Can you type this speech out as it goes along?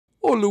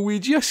Oh,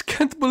 Luigi, I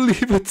can't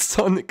believe it.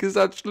 Sonic is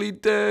actually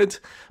dead.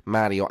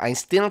 Mario, I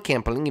still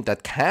can't believe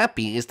that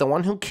Cappy is the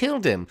one who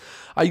killed him.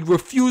 I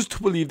refuse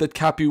to believe that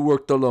Cappy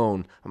worked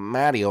alone.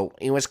 Mario,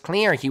 it was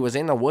clear he was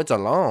in the woods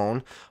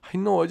alone. I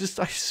know, I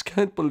just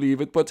can't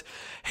believe it. But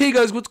hey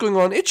guys, what's going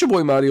on? It's your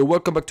boy Mario.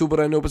 Welcome back to a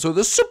brand new episode of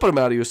the Super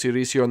Mario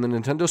series here on the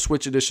Nintendo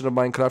Switch edition of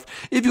Minecraft.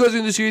 If you guys are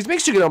in the series, make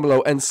sure you get down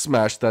below and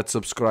smash that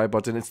subscribe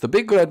button. It's the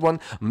big red one.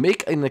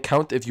 Make an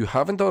account if you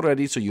haven't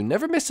already, so you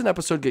never miss an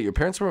episode. Get your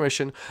parents'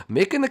 permission.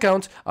 Make an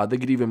account. They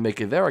could even make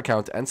it their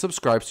account and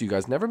subscribe so you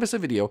guys never miss a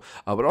video.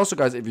 But also,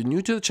 guys, if you're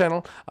new to the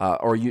channel,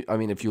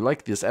 if you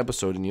like this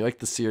episode and you like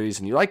the series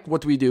and you like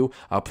what we do,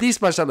 please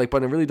smash that like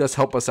button. It really does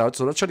help us out.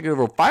 So let's try to get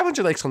over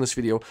 500 likes on this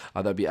video.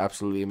 That'd be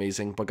absolutely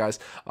amazing. But guys,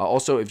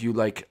 also if you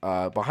like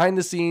behind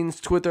the scenes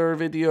Twitter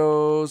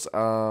videos,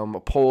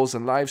 polls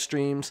and live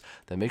streams,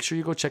 then make sure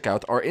you go check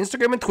out our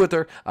Instagram and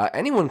Twitter.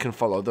 Anyone can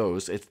follow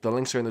those. The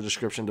links are in the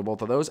description to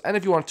both of those. And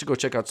if you want to go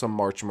check out some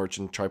merch and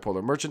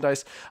Tripolar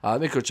merchandise,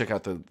 make sure to check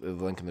out the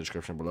link in the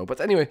description below. But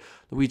anyway,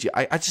 Luigi,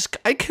 I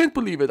can't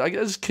believe it. I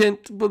just can't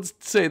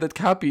say that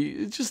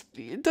Cappy,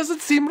 it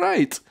doesn't seem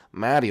right.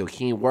 Mario,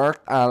 he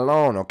worked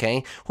alone,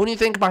 okay? Who do you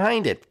think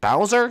behind it?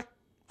 Bowser?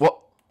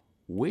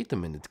 Wait a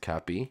minute,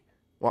 Cappy.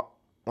 What?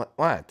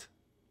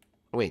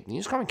 Wait, you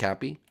just call me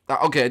Cappy?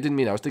 Okay, I didn't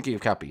mean I was thinking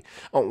of Cappy.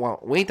 Oh, well,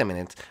 wait a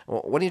minute.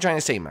 What are you trying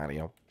to say,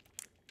 Mario?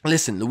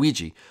 Listen,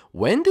 Luigi,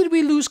 when did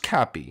we lose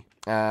Cappy?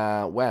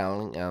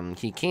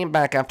 He came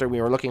back after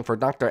we were looking for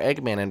Dr.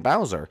 Eggman and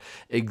Bowser.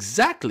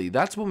 Exactly,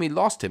 that's when we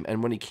lost him.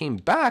 And when he came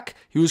back,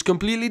 he was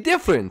completely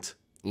different.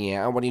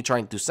 Yeah, what are you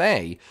trying to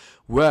say?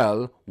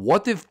 Well,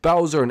 what if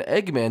Bowser and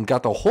Eggman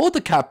got a hold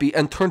of Cappy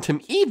and turned him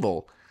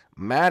evil?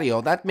 Mario,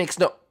 that makes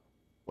no...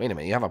 Wait a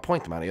minute, you have a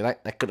point, Mario.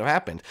 That could have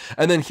happened.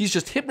 And then he's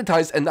just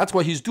hypnotized, and that's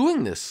why he's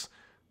doing this.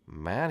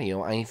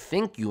 Mario, I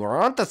think you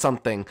are onto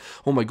something.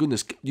 Oh my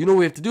goodness. You know what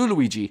we have to do,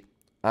 Luigi?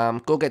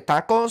 Go get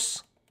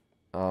tacos?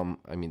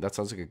 That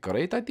sounds like a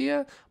great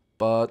idea.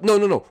 But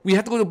no. We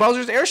have to go to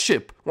Bowsers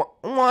Airship.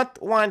 What?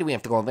 Why do we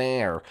have to go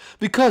there?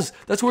 Because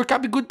that's where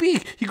Cappy could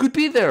be. He could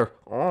be there.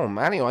 Oh,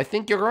 Mario, I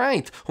think you're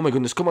right. Oh my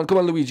goodness. Come on,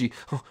 Luigi.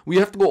 We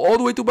have to go all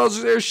the way to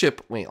Bowsers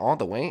Airship. Wait, all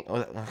the way?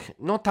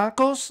 No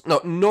tacos?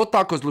 No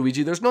tacos,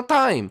 Luigi. There's no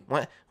time.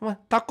 What?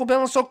 Taco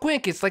Bell is so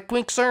quick. It's like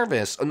quick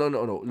service.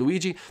 No.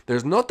 Luigi,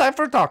 there's no time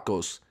for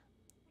tacos.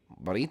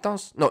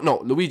 Burritos? No,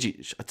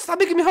 Luigi, stop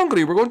making me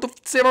hungry. We're going to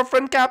save our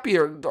friend Cappy,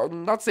 or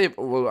not save.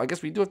 Well, I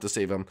guess we do have to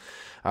save him.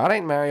 All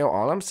right, Mario.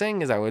 All I'm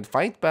saying is I would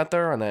fight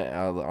better on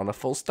a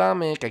full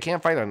stomach. I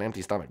can't fight on an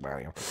empty stomach,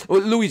 Mario. Well,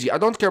 Luigi, I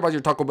don't care about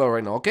your Taco Bell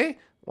right now, okay?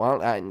 Well,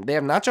 they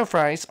have nacho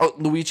fries. Oh,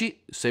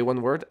 Luigi, say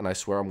one word, and I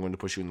swear I'm going to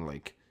push you in the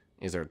lake.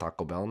 Is there a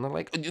Taco Bell in the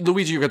lake?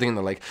 Luigi, you're getting in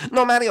the lake.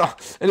 No, Mario.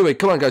 Anyway,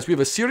 come on, guys. We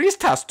have a serious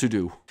task to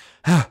do.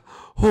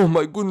 Oh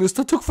my goodness,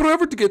 that took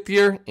forever to get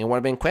here. It would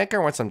have been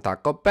quicker with some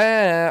Taco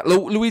Bell.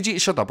 Luigi,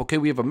 shut up, okay?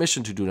 We have a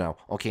mission to do now.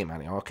 Okay,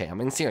 Mario, okay, I'm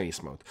in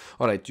serious mode.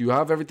 Alright, do you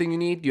have everything you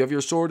need? Do you have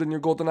your sword and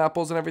your golden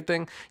apples and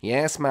everything?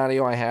 Yes,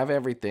 Mario, I have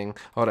everything.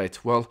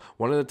 Alright, well,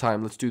 one at a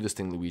time. Let's do this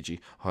thing,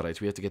 Luigi.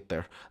 Alright, we have to get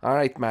there.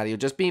 Alright, Mario,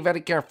 just be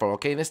very careful,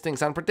 okay? This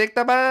thing's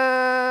unpredictable.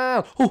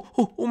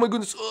 Oh my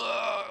goodness.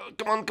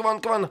 Come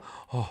on.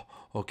 Oh.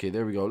 Okay,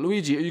 there we go.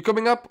 Luigi, are you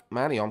coming up?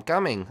 Mario, I'm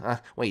coming.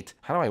 Wait,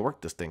 how do I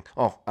work this thing?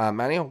 Oh,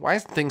 Mario, why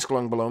is the thing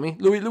scrolling below me?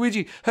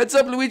 Luigi, heads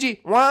up,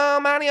 Luigi. Wow,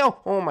 Mario.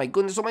 Oh my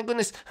goodness.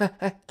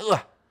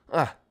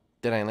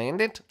 Did I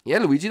land it? Yeah,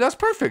 Luigi, that's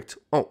perfect.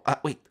 Oh,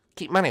 wait.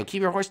 Mario,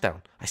 keep your horse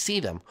down. I see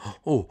them.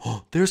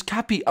 Oh, there's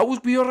Cappy.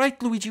 We are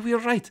right, Luigi. We are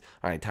right.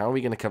 All right, how are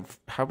we gonna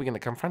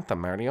confront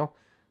them, Mario?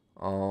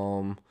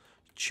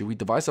 Should we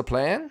devise a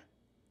plan?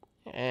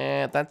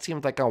 That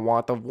seems like a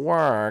lot of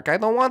work. I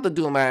don't want to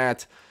do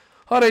that.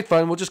 Alright,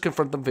 fine. We'll just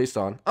confront them face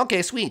on.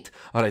 Okay, sweet.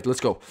 Alright, let's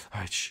go.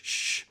 Alright,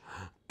 shh.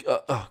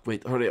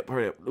 Wait, hurry up.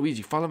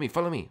 Luigi, follow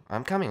me.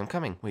 I'm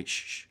coming. Wait,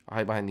 shh. I'll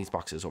hide behind these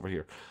boxes over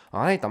here.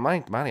 Alright,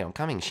 Mario, I'm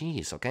coming.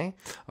 Jeez, okay?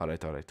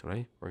 Alright.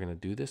 We're gonna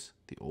do this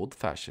the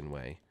old-fashioned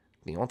way.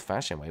 The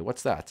old-fashioned way?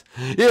 What's that?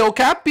 Yo,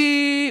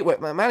 Cappy! Wait,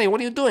 Mario, what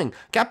are you doing?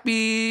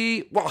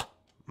 Cappy! What?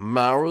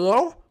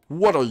 Mario?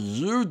 What are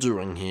you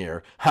doing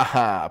here?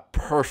 Haha,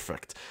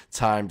 perfect.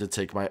 Time to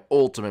take my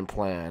ultimate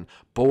plan.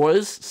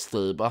 Boys,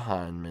 stay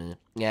behind me.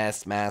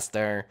 Yes,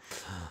 master.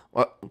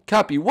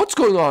 Cappy, what's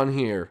going on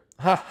here?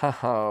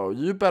 Ha,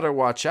 you better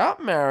watch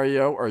out,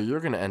 Mario, or you're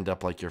gonna end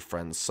up like your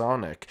friend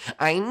Sonic.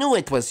 I knew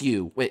it was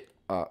you. Wait,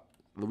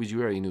 Luigi,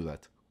 you already knew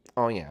that.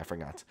 Oh yeah, I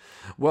forgot.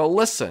 Well,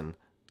 listen,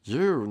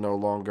 you no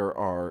longer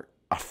are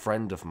a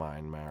friend of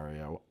mine,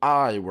 Mario.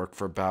 I work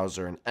for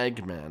Bowser and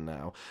Eggman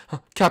now.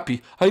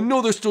 Cappy, I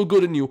know they're still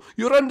good in you.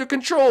 You're under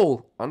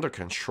control. Under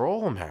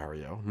control,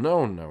 Mario?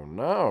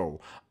 No.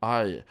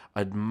 I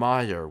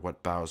admire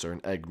what Bowser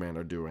and Eggman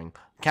are doing.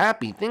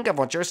 Cappy, think of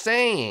what you're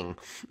saying.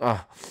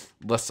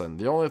 Listen,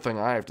 the only thing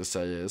I have to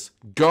say is,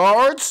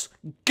 guards,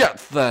 get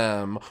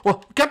them!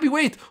 Oh, Cappy,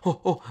 wait!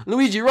 Oh,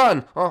 Luigi,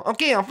 run!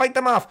 Okay, I'll fight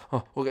them off.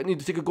 I need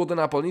to take a golden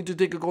apple,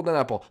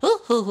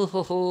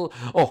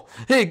 Oh,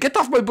 hey, get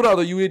off my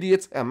brother, you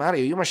idiots!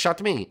 Mario, you must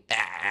shot me.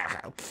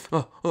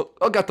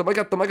 I got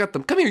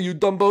them. Come here, you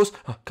dumbos.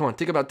 Come on,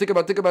 take him out.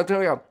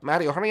 Hurry up.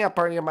 Mario, hurry up,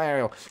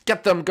 Mario.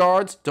 Get them,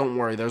 guards. Don't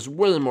worry, there's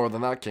way more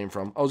than that came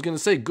from. I was gonna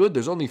say, good,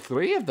 there's only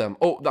 3 of them.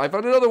 Oh, I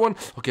found another one.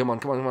 Okay, come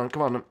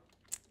on.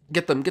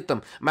 Get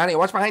them. Mario,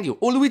 watch behind you.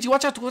 Oh, Luigi,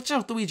 watch out,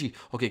 Luigi.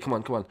 Okay, come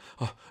on.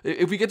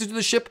 If we get to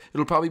the ship,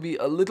 it'll probably be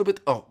a little bit...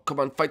 Oh,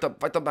 come on, fight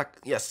them back.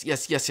 Yes.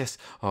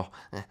 Oh,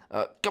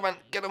 Come on,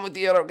 get him with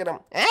the arrow, get him.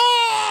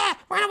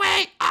 Run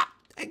away.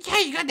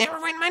 Hey, you got an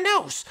arrow right in my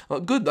nose.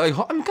 Good,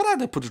 I'm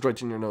glad I put it right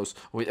in your nose.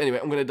 Wait, anyway,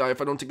 I'm gonna die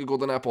if I don't take a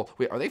golden apple.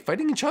 Wait, are they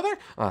fighting each other?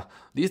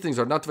 These things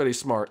are not very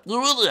smart.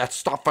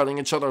 Stop fighting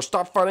each other,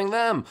 stop fighting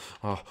them.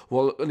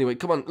 Well, anyway,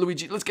 come on,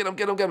 Luigi, let's get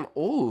him.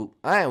 Oh,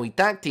 we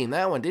tag teamed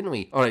that one, didn't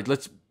we? Alright,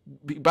 let's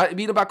beat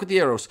him back with the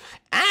arrows.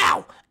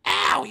 Ow!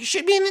 You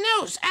shot me in the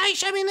nose. You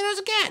shot me in the nose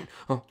again.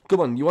 Come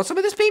on, you want some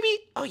of this,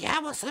 baby? Oh, yeah,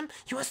 I want some.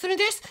 You want some of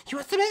this?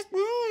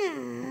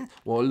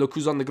 Well, look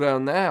who's on the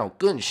ground now.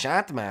 Good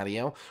shot,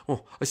 Mario.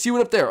 Oh, I see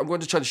one up there. I'm going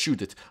to try to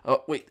shoot it.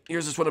 Wait,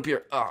 here's this one up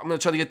here. I'm going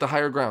to try to get the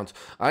higher ground.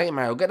 All right,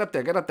 Mario, get up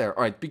there.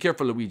 All right, be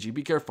careful, Luigi.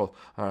 Be careful.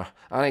 All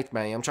right,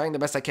 Mario, I'm trying the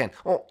best I can.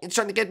 Oh, it's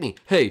trying to get me.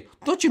 Hey,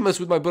 don't you mess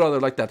with my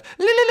brother like that.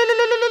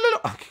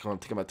 Okay, come on,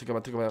 take him out.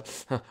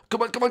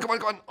 Come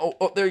on.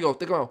 Oh, there you go.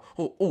 Take him out.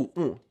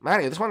 Oh.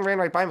 Mario, this one ran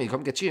right by me.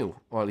 Come get you.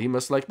 Well, he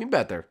must like me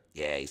better.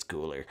 Yeah, he's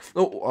cooler.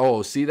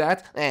 Oh, see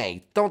that?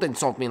 Hey, don't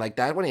insult me like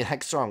that. What the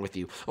heck's wrong with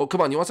you? Oh,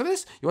 come on. You want some of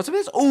this?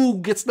 Oh,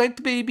 get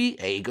sniped, baby.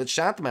 Hey, good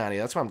shot,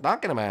 Mario. That's what I'm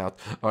talking about.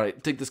 All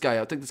right, take this guy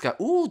out. Ooh,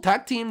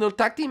 little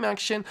tag team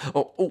action.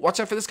 Oh, watch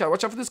out for this guy.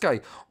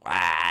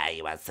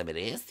 You want some of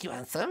this? You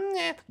want some?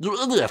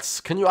 You idiots.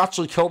 Can you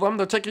actually kill them?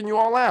 They're taking you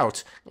all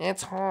out.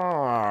 It's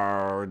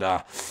hard.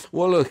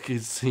 Well, look,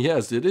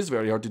 yes, it is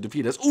very hard to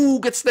defeat us.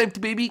 Ooh, get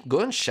sniped, baby.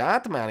 Good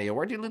shot, Mario.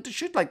 Where'd you learn to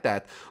shoot like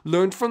that?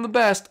 Learned from the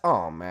best.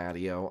 Oh, Mario.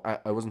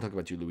 I wasn't talking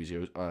about you,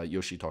 Luigi.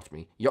 Yoshi taught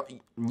me.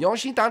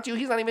 Yoshi taught you?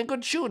 He's not even a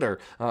good shooter.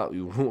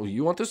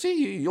 You want to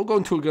see? You'll go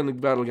into a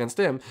battle against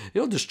him.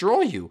 He'll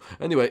destroy you.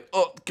 Anyway,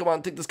 come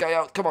on, take this guy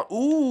out. Come on.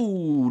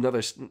 Ooh,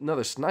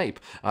 another snipe.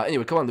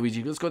 Anyway, come on,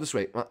 Luigi. Let's go this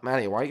way.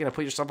 Mario, why are you going to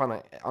put yourself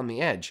on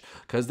the edge?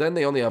 Because then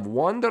they only have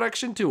one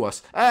direction to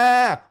us.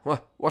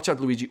 Watch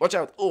out, Luigi. Watch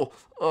out.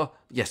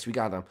 Yes, we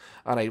got him.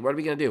 All right, what are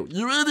we going to do?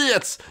 You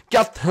idiots!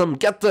 Get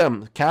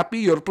them. Cappy,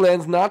 your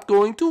plan's not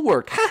going to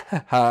work.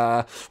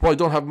 Ha. Well, I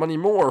don't have money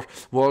more.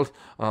 Well,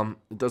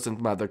 it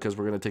doesn't matter because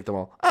we're going to take them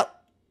all. Oh,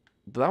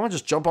 did that one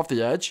just jump off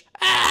the edge?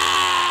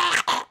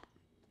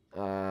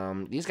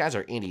 These guys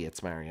are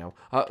idiots, Mario.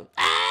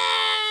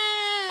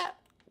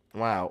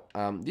 Wow.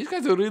 These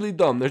guys are really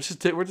dumb. We're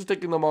just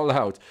taking them all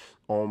out.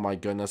 Oh my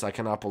goodness, I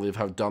cannot believe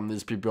how dumb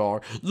these people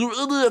are. You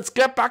idiots,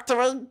 get back to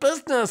our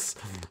business.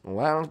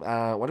 Well,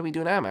 what do we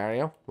do now,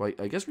 Mario? Well,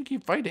 I guess we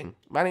keep fighting.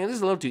 Mario, this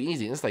is a little too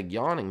easy. It's like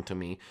yawning to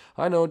me.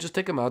 I know, just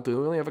take them out. We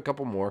only have a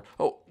couple more.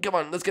 Oh, come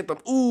on, let's get them.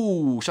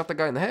 Ooh, shot the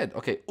guy in the head.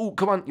 Okay, ooh,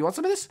 come on. You want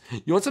some of this?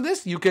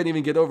 You can't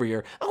even get over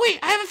here. Oh, wait,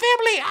 I have a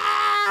family.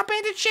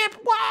 Abandoned ship.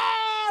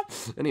 Wow.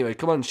 Anyway,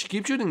 come on,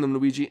 keep shooting them,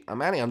 Luigi.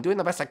 Mario, I'm doing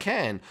the best I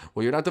can.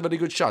 Well, you're not a very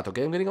good shot,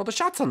 okay? I'm getting all the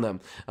shots on them.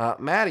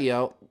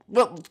 Mario.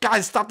 Well,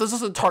 guys, stop. This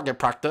isn't target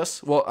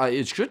practice. Well,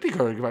 it should be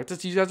target practice.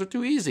 These guys are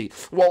too easy.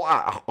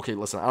 Well, okay,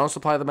 listen. I don't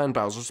supply the men.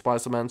 Bowser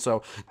supplies the men.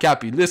 So,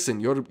 Cappy, listen.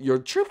 Your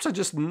troops are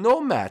just no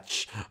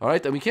match. All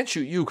right? And we can't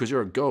shoot you because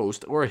you're a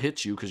ghost. Or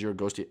hit you because you're a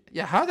ghost.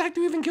 Yeah, how the heck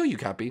do we even kill you,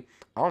 Cappy?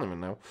 I don't even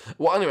know.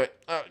 Well, anyway,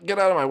 get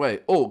out of my way.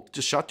 Oh,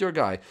 just shot your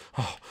guy.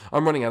 Oh,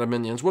 I'm running out of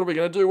minions. What are we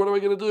going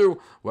to do?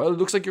 Well, it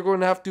looks like you're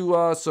going to have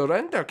to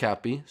surrender,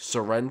 Cappy.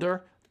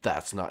 Surrender?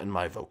 That's not in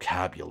my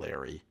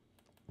vocabulary.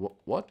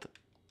 What?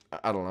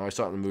 I don't know. I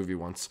saw it in a movie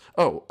once.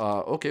 Oh,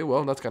 okay.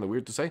 Well, that's kind of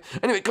weird to say.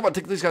 Anyway, come on,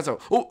 take these guys out.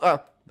 Oh,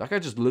 that guy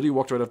just literally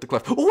walked right off the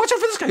cliff. Oh, watch out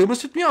for this guy. He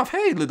almost hit me off.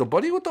 Hey, little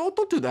buddy,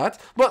 don't do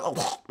that.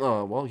 But,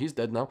 well, he's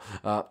dead now.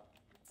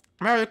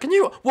 Mario, can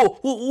you? Whoa.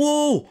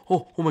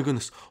 Oh my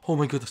goodness.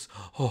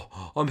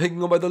 Oh, I'm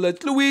hanging on by the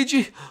ledge.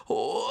 Luigi.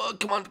 Oh,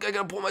 come on. I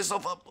gotta pull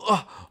myself up.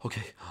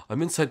 Okay.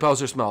 I'm inside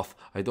Bowser's mouth.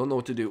 I don't know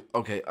what to do.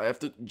 Okay, I have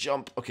to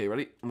jump. Okay,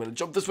 ready? I'm gonna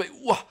jump this way.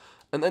 Whoa,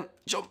 and then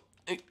jump.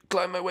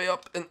 Climb my way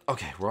up, and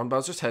okay, we're on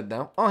Bowser's head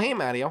now. Oh, hey,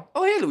 Mario.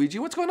 Oh, hey, Luigi,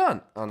 what's going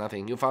on? Oh,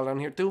 nothing. You fall down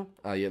here, too?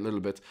 Yeah, a little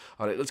bit.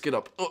 All right, let's get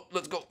up. Oh,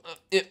 let's go.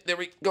 Yeah, there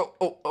we go.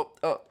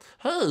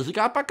 Hey, he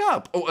got back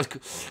up.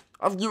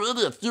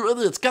 You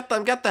idiots, get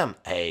them.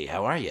 Hey,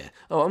 how are you?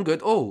 Oh, I'm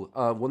good.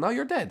 Well, now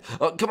you're dead.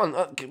 Come on,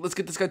 let's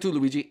get this guy too,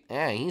 Luigi.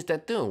 Yeah, he's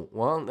dead too.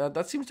 Well,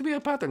 that seems to be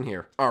a pattern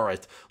here. All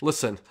right,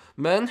 listen,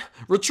 men,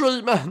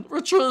 retreat.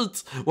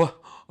 Well,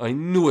 I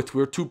knew it.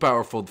 We're too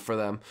powerful for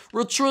them.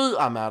 Retreat.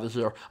 I'm out of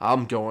here.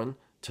 I'm going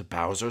To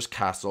Bowser's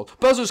Castle.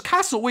 Bowser's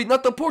Castle? Wait,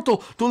 not the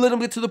portal. Don't let him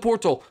get to the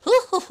portal.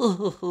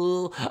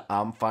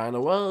 I'm fine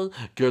away.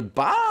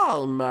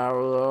 Goodbye,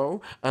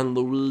 Mario and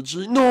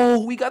Luigi. No,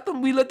 we got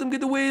them. We let them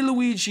get away,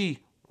 Luigi.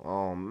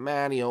 Oh,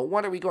 Mario,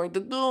 what are we going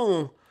to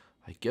do?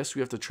 I guess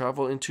we have to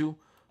travel into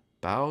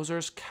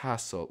Bowser's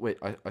Castle. Wait,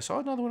 I saw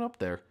another one up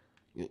there.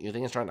 You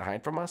think it's trying to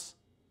hide from us?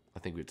 I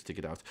think we have to take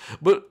it out.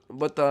 But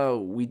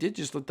we did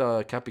just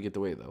let Cappy get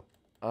away, though.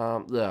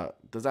 Yeah.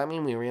 Does that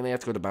mean we really have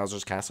to go to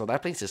Bowser's Castle?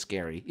 That place is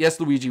scary. Yes,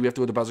 Luigi, we have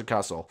to go to Bowser's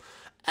Castle.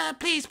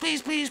 Please,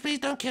 please, please, please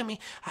don't kill me.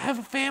 I have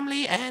a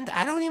family and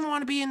I don't even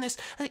want to be in this.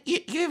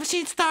 You ever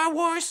seen Star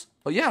Wars?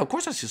 Oh yeah, of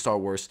course I see Star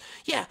Wars.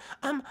 Yeah,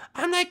 I'm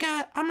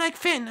like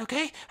Finn,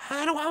 okay?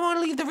 I want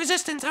to leave the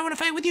Resistance. I want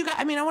to fight with you guys.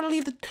 I mean, I want to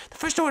leave the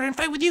First Order and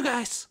fight with you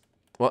guys.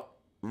 What?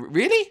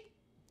 Really?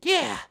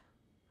 Yeah.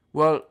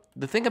 Well,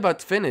 the thing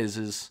about Finn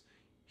is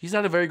he's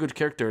not a very good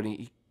character, and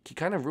he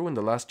kind of ruined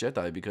The Last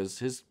Jedi because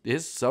his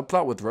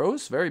subplot with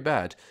Rose, very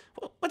bad.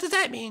 What does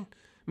that mean?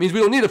 Means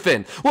we don't need a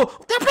Finn. Well,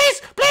 no,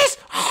 please, please.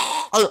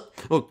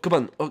 Oh, come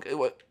on. Okay,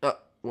 what?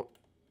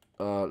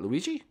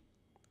 Luigi?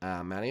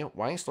 Mario,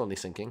 why are you slowly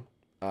sinking?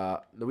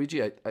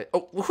 Luigi,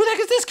 oh, who the heck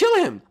is this?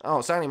 Kill him!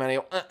 Oh, sorry,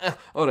 Mario.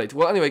 Alright,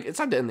 well, anyway, it's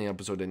time to end the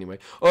episode anyway.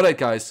 Alright,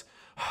 guys.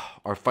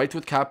 Our fight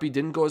with Cappy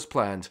didn't go as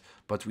planned,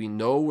 but we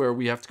know where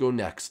we have to go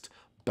next.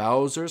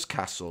 Bowser's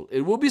Castle.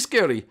 It will be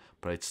scary,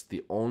 but it's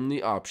the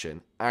only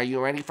option. Are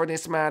you ready for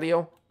this,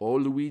 Mario? Oh,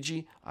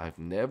 Luigi, I've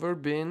never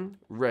been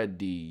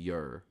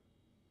readier.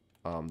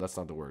 That's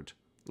not the word.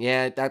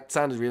 Yeah, that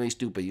sounded really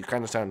stupid. You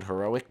kind of sound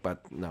heroic,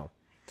 but no.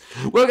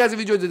 Well, guys, if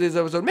you enjoyed today's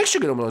episode, make sure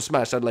you go down below,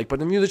 smash that like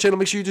button, if you're new to the channel,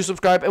 make sure you do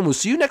subscribe, and we'll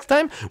see you next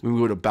time when we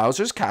go to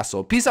Bowser's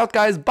Castle. Peace out,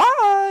 guys. Bye!